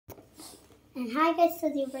And hi guys,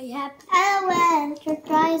 today we have LOL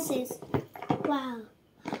enterprises. Wow.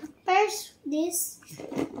 First, let's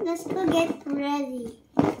go get ready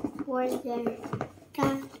for the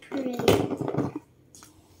parade.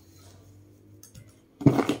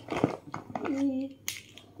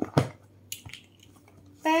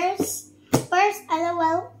 First,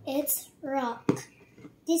 LOL, it's Rock.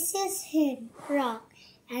 This is him, Rock,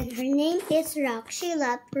 and her name is Rock. She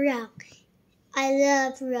loves Rock. I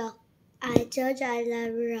love Rock. I told you I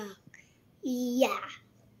love Rock. Yeah.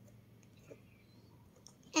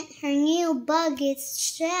 And her new bug is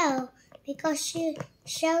Shell because she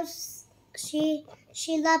loves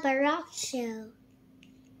a rock shell.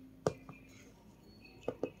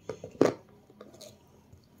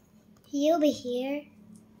 He'll be here.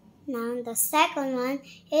 Now the second one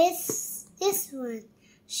is this one.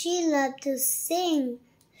 She loves to sing,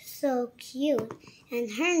 so cute,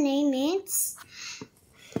 and her name is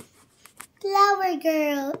Flower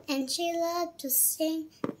Girl, and she loves to sing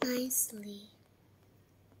nicely.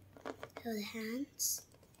 Hold hands.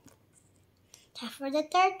 Now for the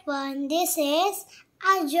third one, this is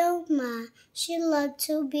Ajoma. She loves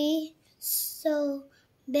to be so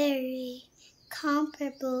very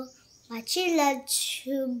comfortable, but she loves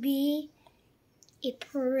to be a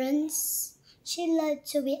prince. She loves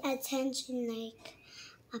to be attention like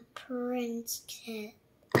a prince.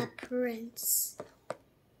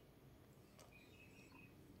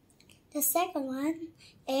 The second one,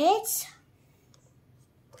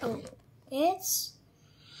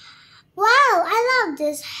 wow, I love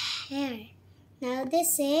this hair. Now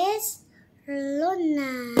this is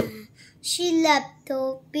Luna. She loves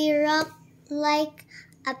to be rock like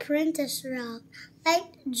a princess rock,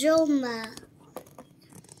 like Joma.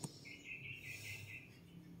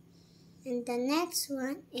 And the next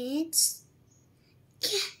one is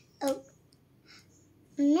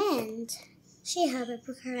Mint. She has a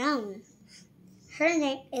crown. Her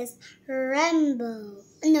name is Rainbow.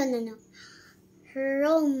 No.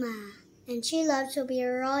 Roma. And she loves to be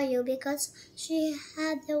royal because she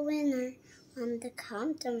had the winner on the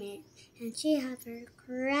continent. And she has her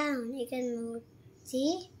crown. You can move.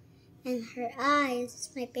 See? And her eyes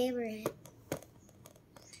is my favorite.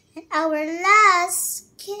 And our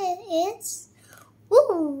last kid is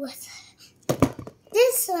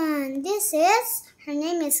this one. Her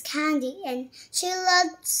name is Candy, and she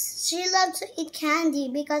loves to eat candy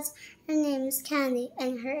because her name is Candy,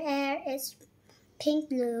 and her hair is pink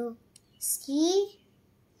blue. See?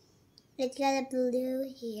 It's got a blue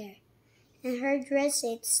here. And her dress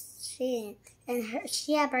is thin. And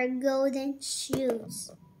she have her golden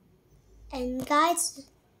shoes. And guys,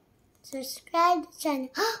 subscribe to the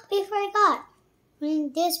channel. We forgot.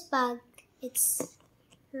 In this bag, it's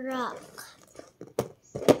Rock.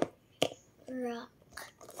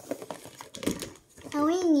 Now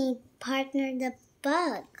we need partner the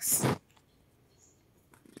bugs.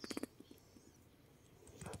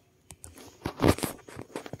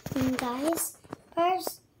 And guys,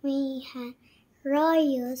 first we have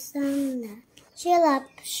Royal Sanda. She loves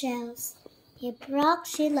shells. Brock,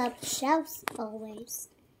 she loves shells always.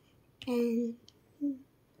 And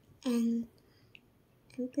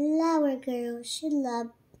Flower Girl, she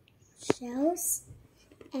loves shells.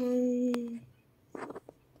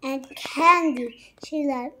 And Candy, she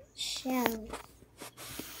loves shells.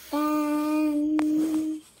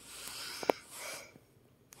 And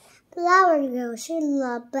Flower Girl, she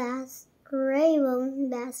loves rainbow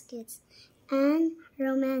baskets. And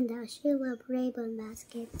Romanda, she loves rainbow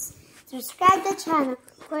baskets. Subscribe to the channel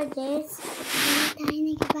for this.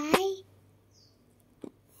 Tiny goodbye.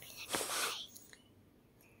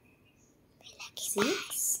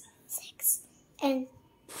 Six. And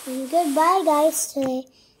goodbye guys today.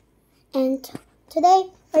 And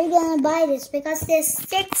today we're gonna buy this because there's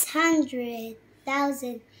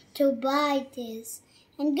 600,000 to buy this.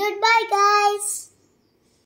 And goodbye guys.